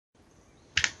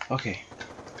Okay.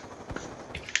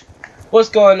 What's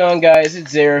going on, guys?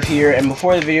 It's Zarif here, and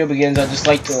before the video begins, I'd just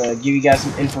like to give you guys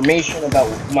some information about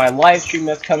my live stream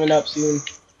that's coming up soon.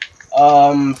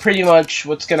 Pretty much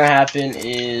what's gonna happen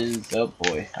is... oh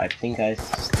boy, I think I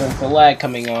sensed the lag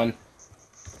coming on.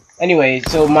 Anyway,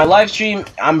 so my live stream,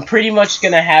 I'm pretty much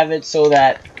gonna have it so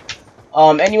that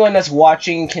anyone that's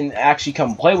watching can actually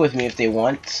come play with me if they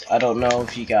want. I don't know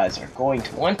if you guys are going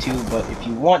to want to, but if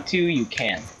you want to, you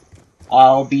can.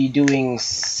 I'll be doing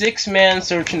 6-man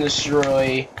search and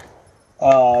destroy,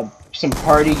 some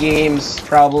party games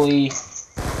probably,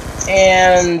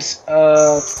 and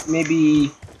maybe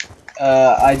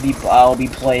I'll be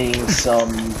playing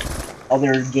some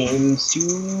other games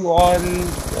too on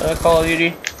Call of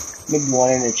Duty. Maybe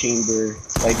one in a chamber.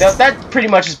 Like that pretty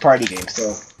much is party games.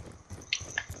 So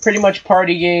pretty much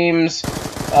party games.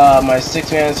 My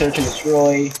 6-man search and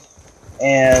destroy,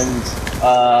 and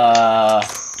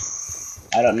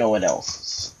I don't know what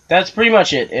else. That's pretty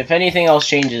much it. If anything else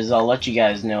changes, I'll let you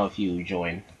guys know if you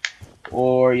join.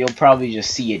 Or you'll probably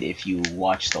just see it if you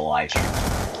watch the live stream.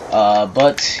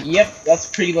 But, yep, that's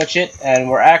pretty much it. And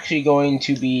we're actually going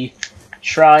to be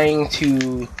trying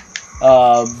to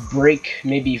break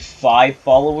maybe 5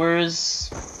 followers.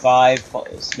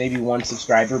 Maybe 1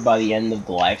 subscriber by the end of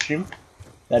the live stream.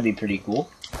 That'd be pretty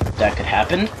cool. That could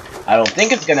happen. I don't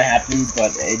think it's gonna happen,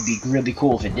 but it'd be really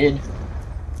cool if it did.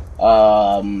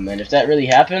 And if that really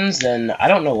happens, then I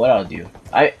don't know what I'll do.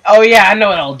 Oh yeah, I know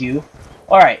what I'll do.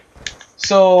 Alright,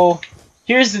 so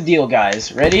here's the deal,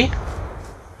 guys. Ready?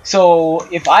 So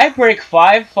if I break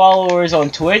 5 followers on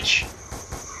Twitch,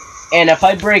 and if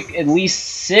I break at least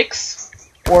 6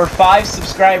 or 5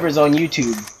 subscribers on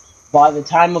YouTube by the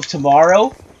time of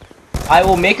tomorrow, I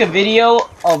will make a video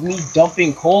of me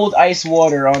dumping cold ice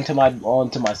water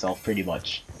onto myself, pretty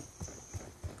much.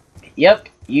 Yep.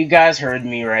 You guys heard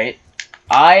me right.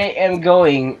 I am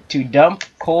going to dump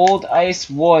cold ice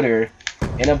water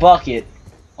in a bucket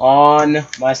on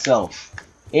myself.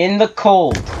 In the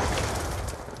cold.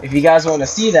 If you guys want to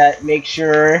see that, make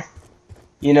sure,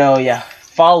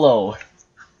 follow.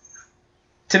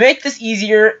 To make this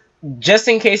easier, just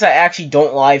in case I actually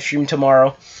don't live stream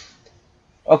tomorrow.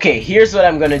 Okay, here's what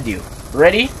I'm gonna do.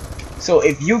 Ready? So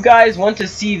if you guys want to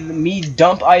see me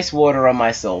dump ice water on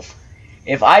myself,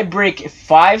 if I break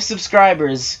 5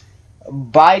 subscribers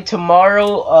by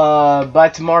tomorrow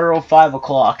 5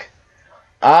 o'clock,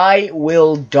 I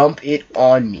will dump it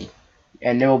on me.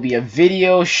 And there will be a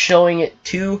video showing it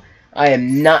too. I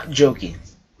am not joking.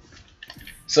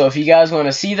 So if you guys want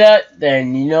to see that,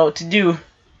 then you know what to do.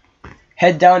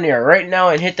 Head down there right now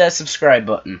and hit that subscribe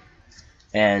button.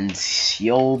 And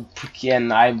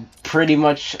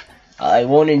I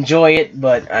won't enjoy it,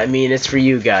 but I mean, it's for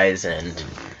you guys, and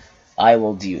I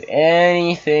will do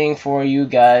anything for you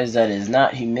guys that is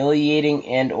not humiliating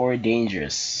and or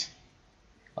dangerous.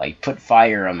 Like put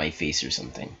fire on my face or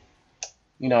something.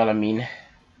 You know what I mean?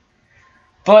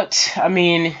 But, I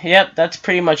mean, yep, that's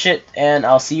pretty much it. And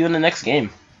I'll see you in the next game.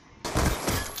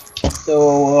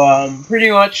 So,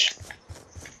 pretty much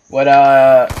what,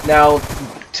 now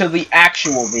to the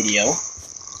actual video.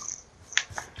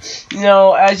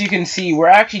 As you can see, we're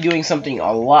actually doing something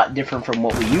a lot different from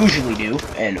what we usually do.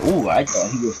 And, ooh, I thought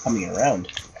he was coming around.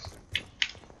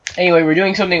 Anyway, we're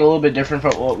doing something a little bit different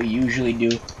from what we usually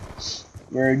do.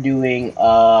 We're doing,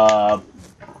 we're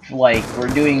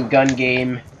doing gun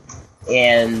game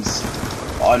and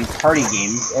on party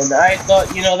games. And I thought,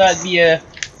 that'd be a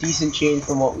decent change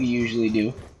from what we usually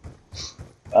do.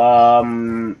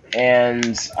 And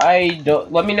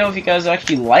let me know if you guys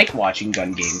actually like watching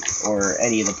gun games or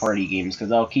any of the party games,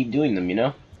 because I'll keep doing them, And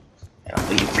I'm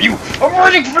waiting for you! I'm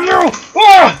waiting for you!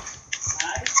 Ah!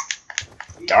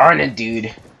 Darn it,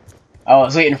 dude. I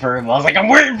was waiting for him. I was like, I'm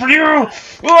waiting for you!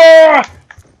 Ah!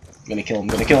 I'm gonna kill him,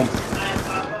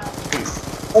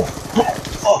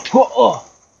 Oh.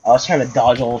 I was trying to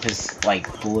dodge all of his,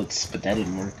 bullets, but that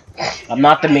didn't work. I'm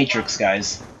not the Matrix,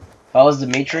 guys. If I was the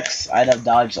Matrix, I'd have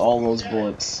dodged all those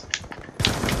bullets.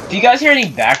 If you guys hear any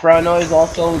background noise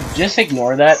also, just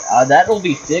ignore that. That will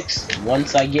be fixed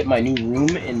once I get my new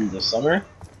room in the summer.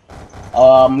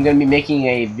 I'm going to be making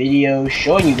a video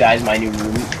showing you guys my new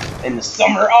room in the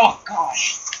summer. Oh,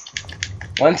 gosh.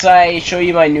 Once I show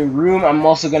you my new room, I'm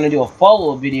also going to do a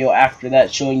follow-up video after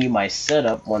that showing you my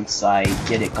setup once I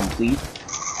get it complete.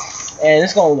 And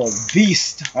it's going to look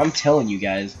beast. I'm telling you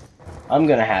guys. I'm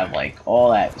gonna have,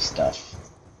 all that stuff.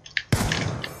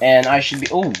 And I should be...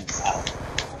 oh, wow.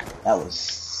 That was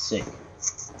sick.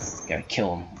 Gotta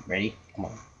kill him. Ready? Come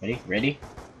on. Ready?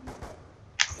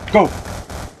 Go!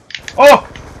 Oh!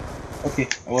 Okay,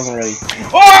 I wasn't ready.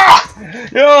 Ah!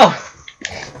 No!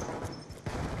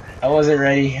 I wasn't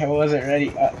ready. I wasn't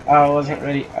ready. I wasn't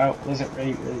ready. I wasn't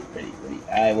ready. Ready.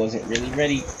 I wasn't really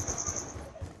ready.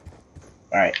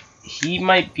 Alright. He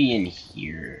might be in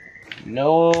here.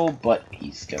 No, but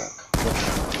he's gonna come.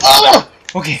 Oh!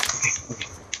 Okay.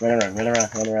 Run around.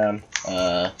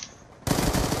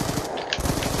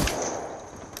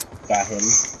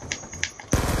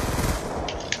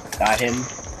 Got him.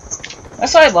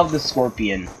 That's why I love the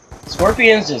Scorpion.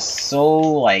 Scorpion's just so,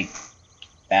 like,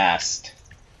 fast.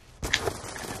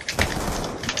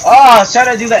 Oh, I was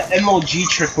trying to do that MLG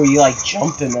trick where you, like,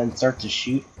 jump and then start to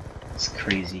shoot. It's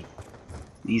crazy.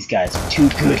 These guys are too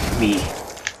good for me.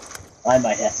 I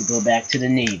might have to go back to the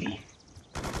Navy.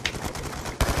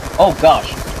 Oh,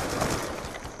 gosh.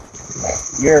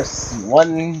 You're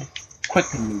one quick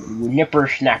nipper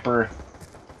snapper.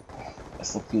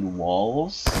 Let's look through the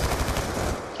walls.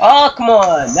 Oh, come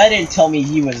on! That didn't tell me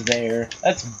he was there.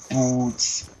 That's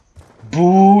Boots.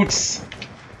 Boots!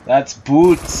 That's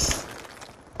Boots.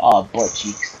 Oh, butt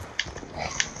cheeks.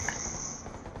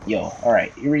 Yo,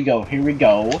 alright, here we go.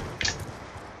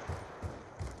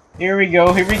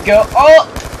 Oh!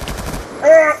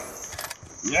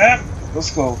 Yeah! Let's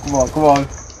go. Come on.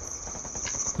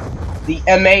 The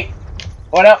M8.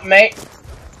 What up, mate?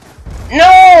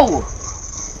 No!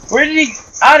 Where did he...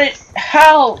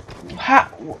 How?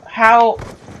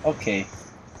 Okay.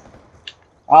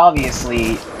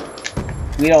 Obviously,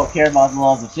 we don't care about the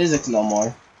laws of physics no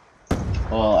more.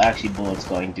 Well, actually, bullets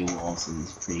going through walls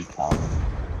is pretty common.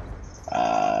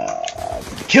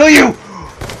 Kill you!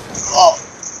 Oh,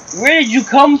 where did you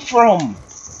come from?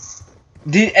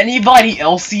 Did anybody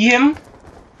else see him?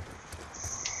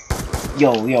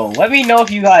 Yo, let me know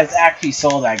if you guys actually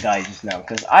saw that guy just now,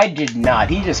 because I did not.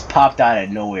 He just popped out of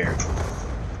nowhere.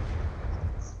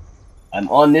 I'm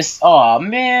on this. Aw,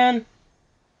 man.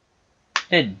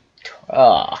 I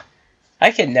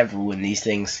can never win these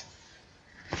things.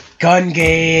 Gun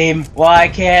game. Why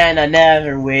can't I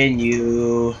never win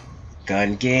you?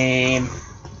 Gun game.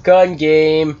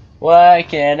 Why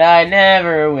can't I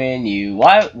never win you?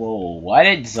 Why? Whoa. Why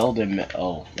did Zelda?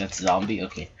 Oh, that's zombie.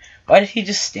 Okay. Why did he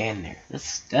just stand there?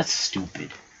 That's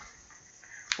stupid.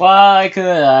 Why could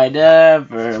I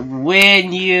never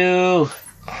win you?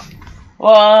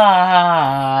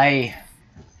 Why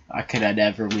could I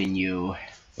never win you?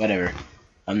 Whatever.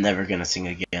 I'm never gonna sing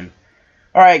again.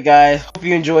 Alright guys, hope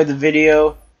you enjoyed the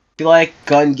video. If you like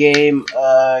gun game,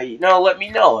 let me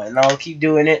know and I'll keep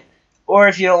doing it. Or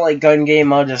if you don't like gun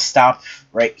game, I'll just stop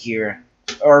right here.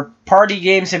 Or party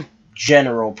games in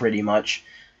general, pretty much.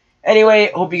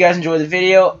 Anyway, hope you guys enjoyed the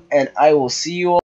video, and I will see you all.